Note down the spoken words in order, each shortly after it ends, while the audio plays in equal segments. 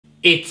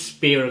It's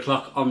beer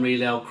o'clock on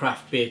RealAle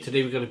Craft Beer.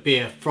 Today we've got a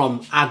beer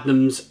from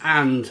Adnams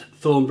and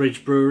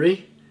Thornbridge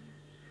Brewery.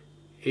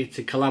 It's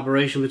a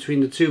collaboration between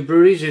the two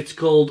breweries. It's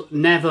called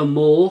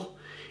Nevermore.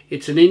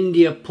 It's an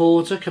India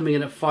Porter coming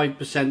in at 5%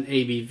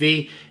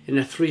 ABV in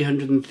a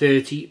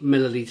 330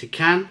 milliliter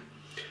can.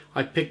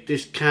 I picked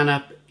this can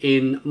up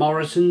in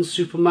Morrison's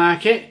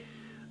supermarket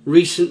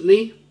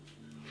recently.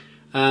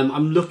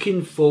 I'm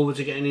looking forward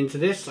to getting into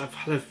this. I've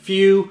had a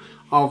few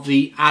of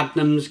the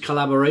Adnams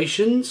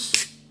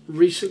collaborations.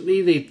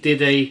 Recently they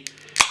did a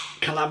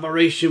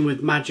collaboration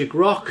with Magic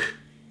Rock,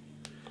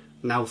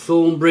 now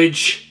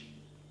Thornbridge.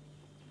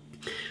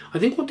 I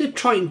think what they're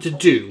trying to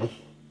do,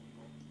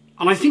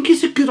 and I think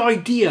it's a good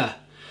idea,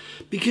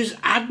 because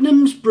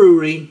Adnams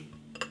Brewery,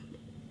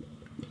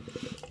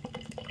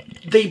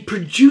 they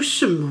produce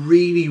some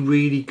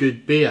really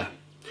good beer.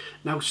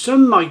 Now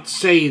some might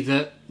say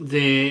that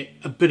they're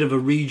a bit of a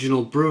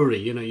regional brewery.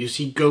 You know, you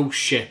see Ghost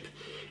Ship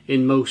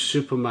in most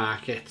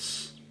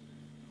supermarkets.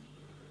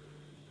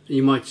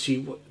 You might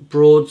see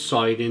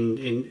Broadside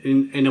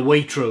in a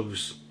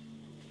Waitrose,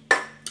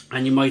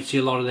 and you might see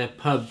a lot of their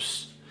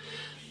pubs.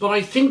 But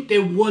I think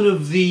they're one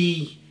of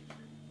the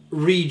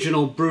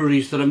regional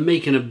breweries that are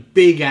making a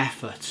big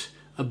effort,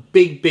 a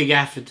big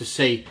effort to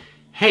say,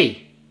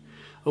 hey,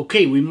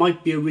 okay, we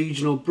might be a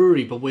regional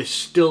brewery, but we're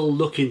still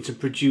looking to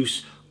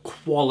produce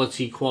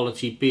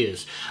quality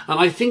beers. And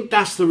I think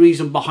that's the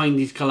reason behind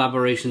these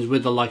collaborations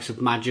with the likes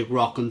of Magic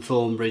Rock and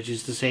Thornbridge,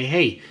 is to say,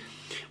 hey,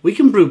 we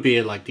can brew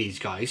beer like these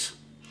guys.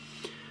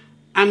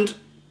 And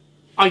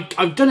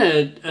I've done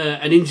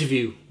an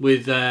interview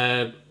with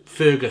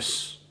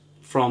Fergus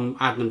from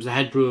Adnams, the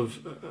head brewer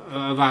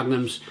of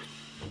Adnams.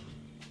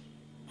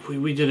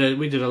 We did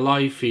a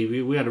live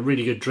feed. We had a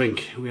really good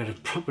drink. We had a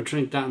proper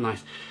drink that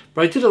night.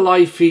 But I did a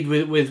live feed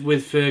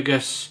with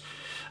Fergus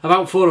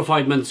about 4 or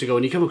 5 months ago,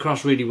 and he come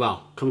across really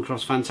well. Come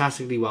across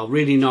fantastically well.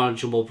 Really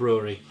knowledgeable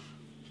brewer.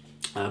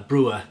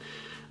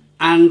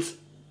 And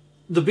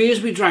the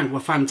beers we drank were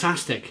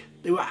fantastic.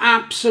 They were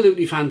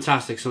absolutely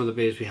fantastic, some of the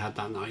beers we had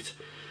that night.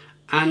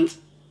 And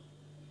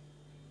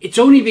it's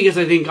only because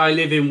I think I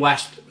live in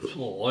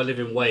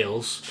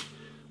Wales,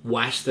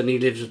 West, and he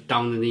lives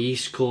down in the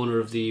east corner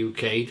of the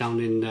UK, down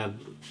in, well,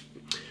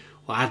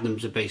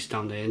 Adnams are based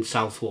down there in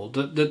Southwold,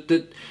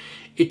 that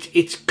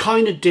it's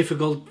kind of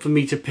difficult for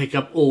me to pick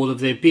up all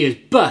of their beers.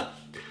 But,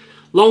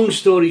 long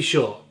story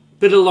short,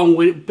 bit of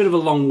a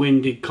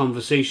long-winded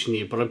conversation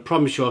here, but I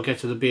promise you I'll get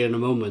to the beer in a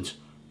moment.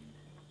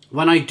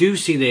 When I do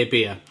see their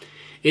beer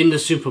in the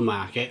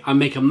supermarket, I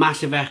make a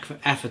massive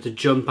effort to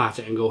jump at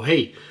it and go,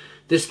 hey,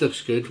 this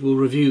looks good, we'll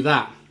review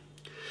that.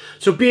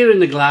 So beer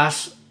in the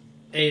glass,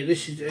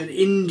 this is an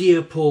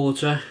India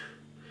Porter.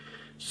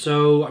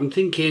 So I'm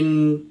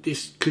thinking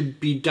this could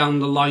be down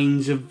the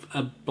lines of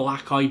a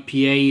black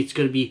IPA. It's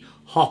going to be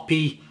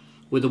hoppy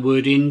with the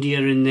word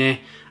India in there.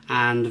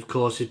 And of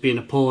course, it being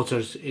a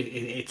porter,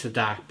 it's a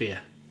dark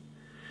beer.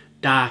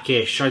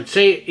 Darkish. I'd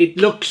say it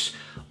looks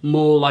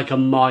more like a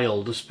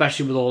mild,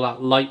 especially with all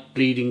that light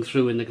bleeding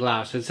through in the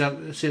glass.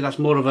 I'd say that's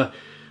more of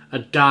a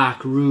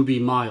dark ruby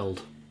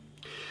mild.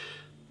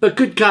 But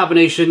good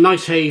carbonation,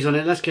 nice haze on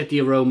it. Let's get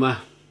the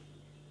aroma.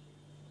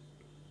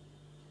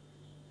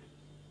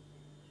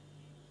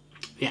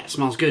 Yeah, it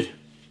smells good.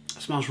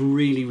 It smells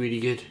really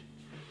good.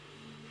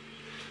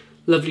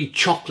 Lovely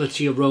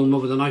chocolatey aroma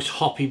with a nice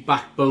hoppy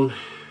backbone.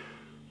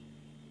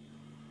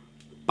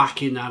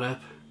 Backing that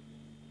up.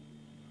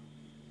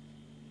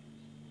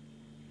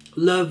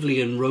 Lovely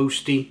and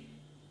roasty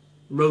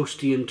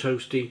and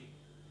toasty.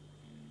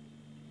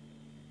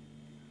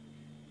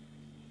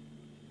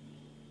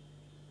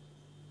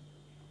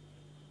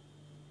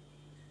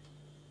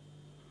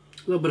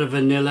 A little bit of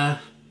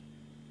vanilla,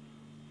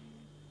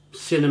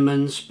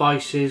 cinnamon,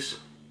 spices.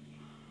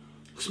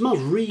 It smells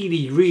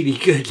really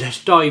good.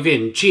 Let's dive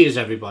in. Cheers,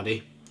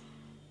 everybody.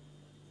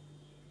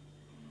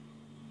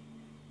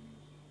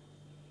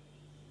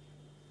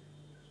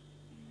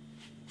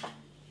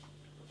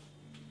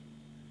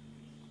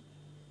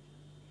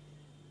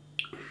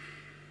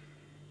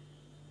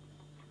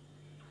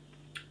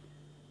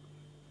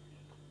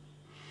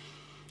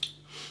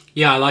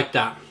 Yeah, I like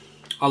that.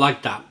 I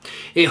like that.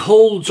 It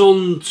holds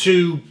on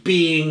to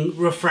being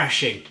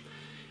refreshing.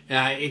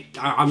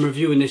 I'm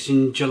reviewing this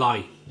in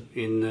July.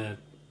 It's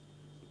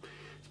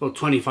about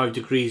 25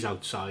 degrees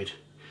outside.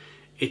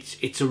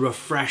 It's a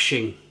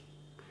refreshing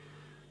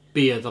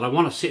beer that I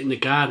want to sit in the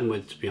garden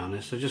with, to be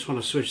honest. I just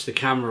want to switch the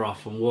camera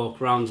off and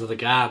walk around to the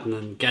garden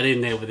and get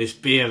in there with this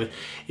beer.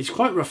 It's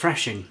quite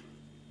refreshing.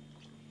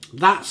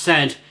 That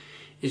said,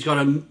 it's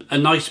got a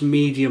nice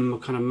medium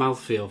kind of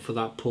mouthfeel for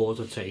that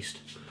porter taste.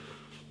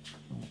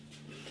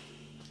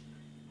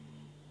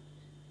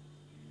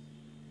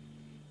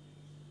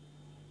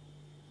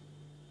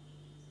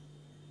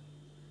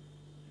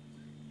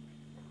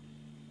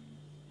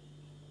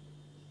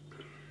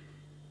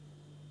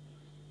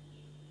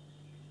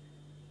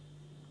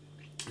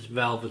 It's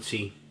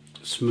velvety,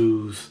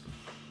 smooth,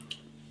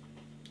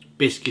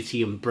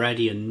 biscuity and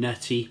bready and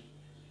nutty.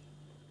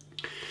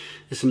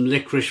 There's some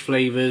licorice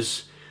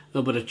flavours,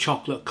 little bit of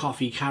chocolate,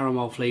 coffee,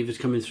 caramel flavours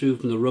coming through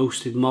from the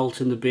roasted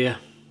malt in the beer.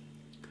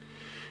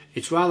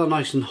 It's rather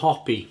nice and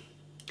hoppy.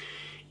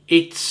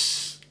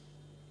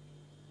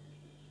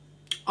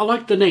 I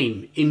like the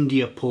name,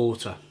 India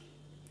Porter.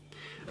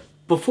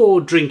 Before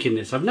drinking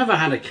this, I've never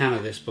had a can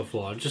of this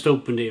before. I've just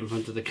opened it in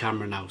front of the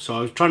camera now. So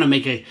I was trying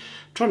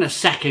to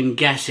second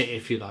guess it,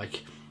 if you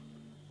like.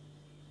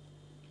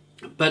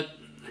 But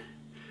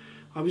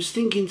I was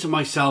thinking to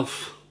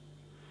myself,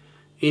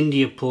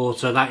 India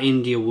Porter, that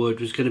India wood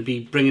was going to be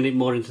bringing it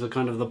more into the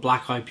kind of the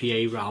black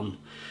IPA realm.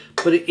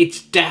 But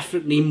it's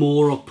definitely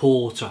more a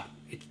porter.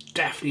 It's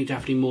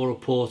definitely more a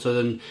porter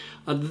than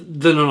an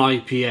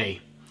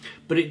IPA.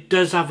 But it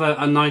does have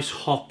a nice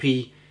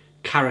hoppy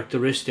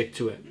characteristic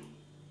to it.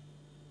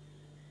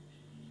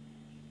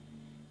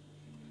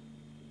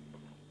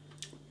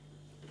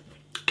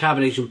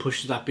 Carbonation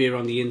pushes that beer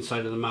on the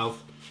inside of the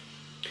mouth.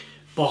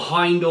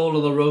 Behind all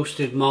of the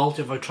roasted malt,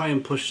 if I try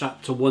and push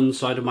that to one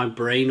side of my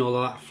brain, all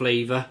of that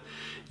flavour,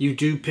 you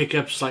do pick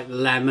up slight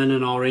lemon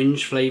and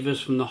orange flavours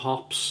from the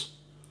hops.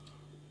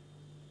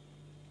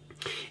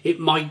 It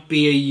might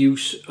be a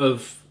use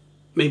of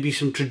maybe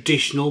some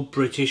traditional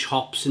British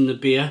hops in the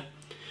beer,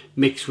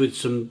 mixed with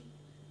some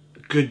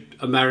good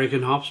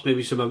American hops,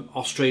 maybe some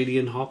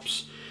Australian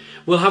hops.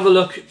 We'll have a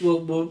look,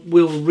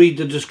 we'll read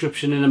the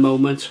description in a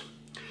moment.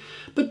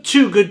 But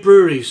two good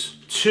breweries,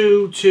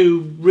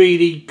 two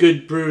really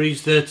good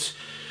breweries that,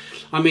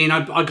 I mean,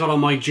 I got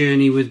on my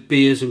journey with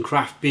beers and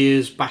craft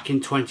beers back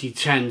in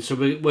 2010, so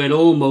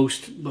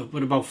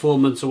we're about 4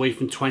 months away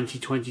from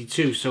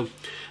 2022, so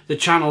the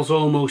channel's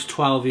almost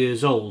 12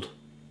 years old.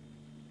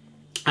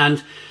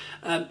 And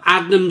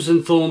Adnams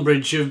and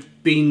Thornbridge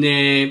have been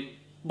there,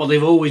 well,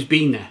 they've always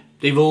been there.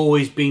 They've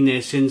always been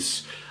there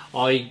since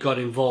I got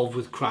involved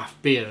with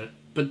craft beer.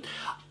 But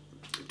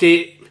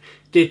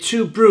they're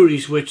two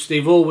breweries which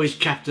they've always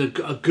kept a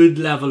good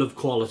level of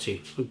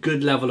quality. A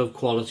good level of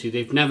quality.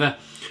 They've never,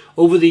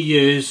 over the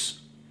years,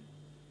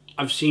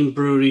 I've seen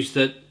breweries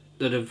that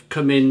have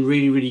come in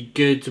really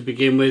good to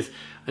begin with,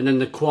 and then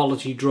the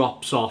quality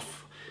drops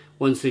off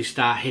once they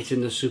start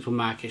hitting the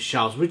supermarket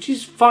shelves, which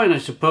is fine, I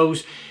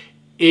suppose,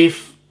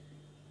 if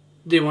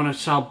they want to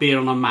sell beer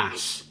on a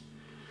mass.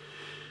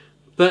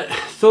 But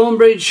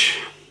Thornbridge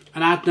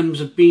and Adnams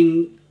have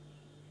been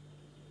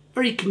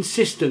very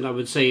consistent, I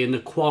would say, in the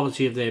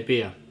quality of their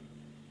beer.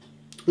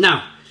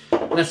 Now,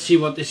 let's see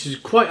what this is.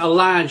 Quite a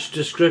large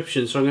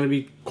description, so I'm going to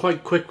be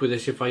quite quick with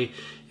this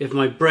if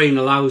my brain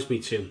allows me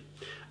to.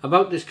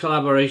 About this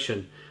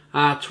collaboration,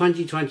 our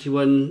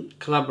 2021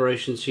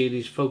 collaboration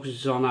series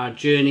focuses on our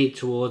journey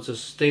towards a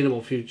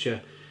sustainable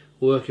future,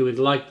 working with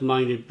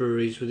like-minded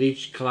breweries. With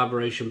each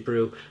collaboration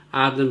brew,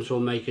 Adnams will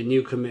make a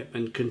new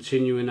commitment,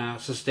 continuing our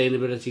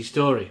sustainability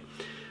story.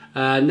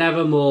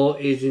 Nevermore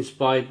is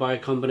inspired by a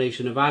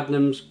combination of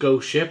Adnams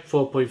Ghost Ship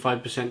 4.5%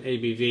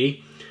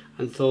 ABV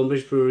and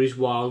Thornbridge Brewery's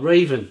Wild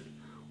Raven.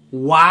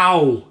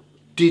 Wow!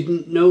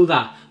 Didn't know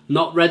that.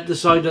 Not read the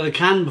side of the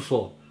can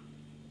before.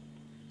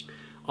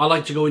 I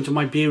like to go into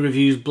my beer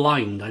reviews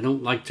blind. I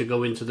don't like to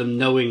go into them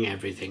knowing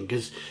everything,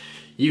 because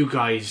you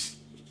guys,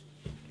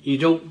 you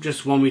don't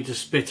just want me to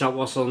spit out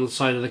what's on the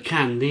side of the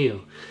can, do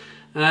you?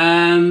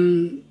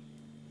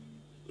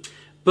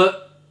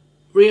 But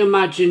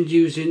reimagined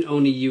using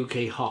only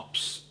UK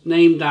hops.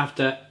 Named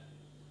after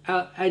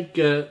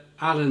Edgar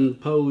Allan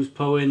Poe's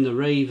poem The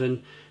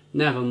Raven,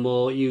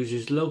 Nevermore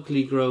uses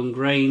locally grown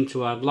grain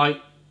to add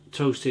light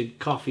toasted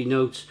coffee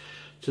notes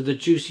to the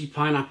juicy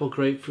pineapple,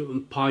 grapefruit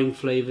and pine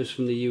flavours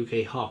from the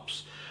UK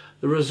hops.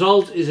 The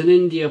result is an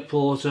India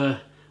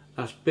Porter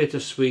that's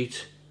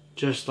bittersweet,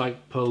 just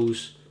like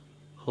Poe's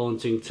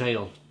haunting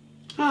tale.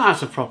 Ah,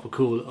 that's a proper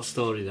cool little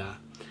story there.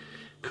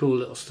 Cool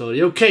little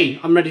story. Okay,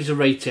 I'm ready to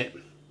rate it.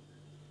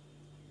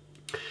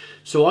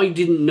 So I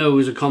didn't know it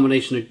was a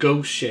combination of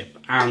Ghost Ship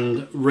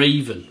and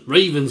Raven.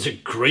 Raven's a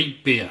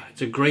great beer.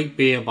 It's a great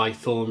beer by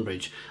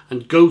Thornbridge.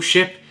 And Ghost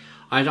Ship,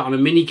 I had it on a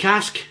mini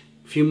cask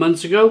a few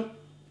months ago.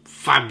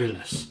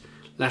 Fabulous.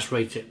 Let's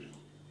rate it.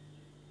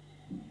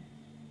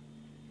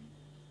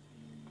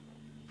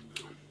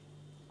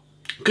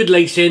 Good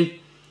lacing.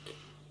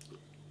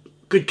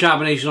 Good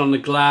carbonation on the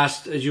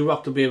glass. As you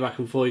rock the beer back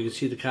and forth, you can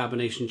see the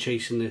carbonation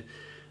chasing the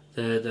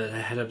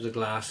head of the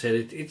glass there.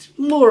 It's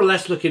more or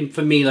less looking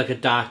for me like a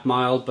dark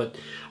mild, but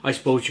I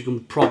suppose you can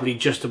probably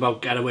just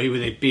about get away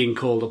with it being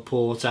called a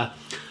porter.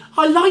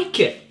 I like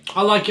it.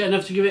 I like it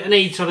enough to give it an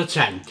 8 out of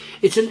 10.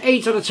 It's an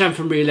 8 out of 10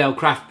 from RealAle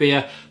Craft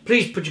Beer.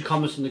 Please put your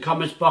comments in the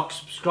comments box.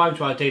 Subscribe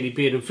to our daily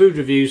beer and food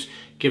reviews.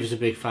 Give us a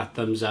big fat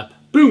thumbs up.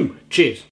 Boom. Cheers.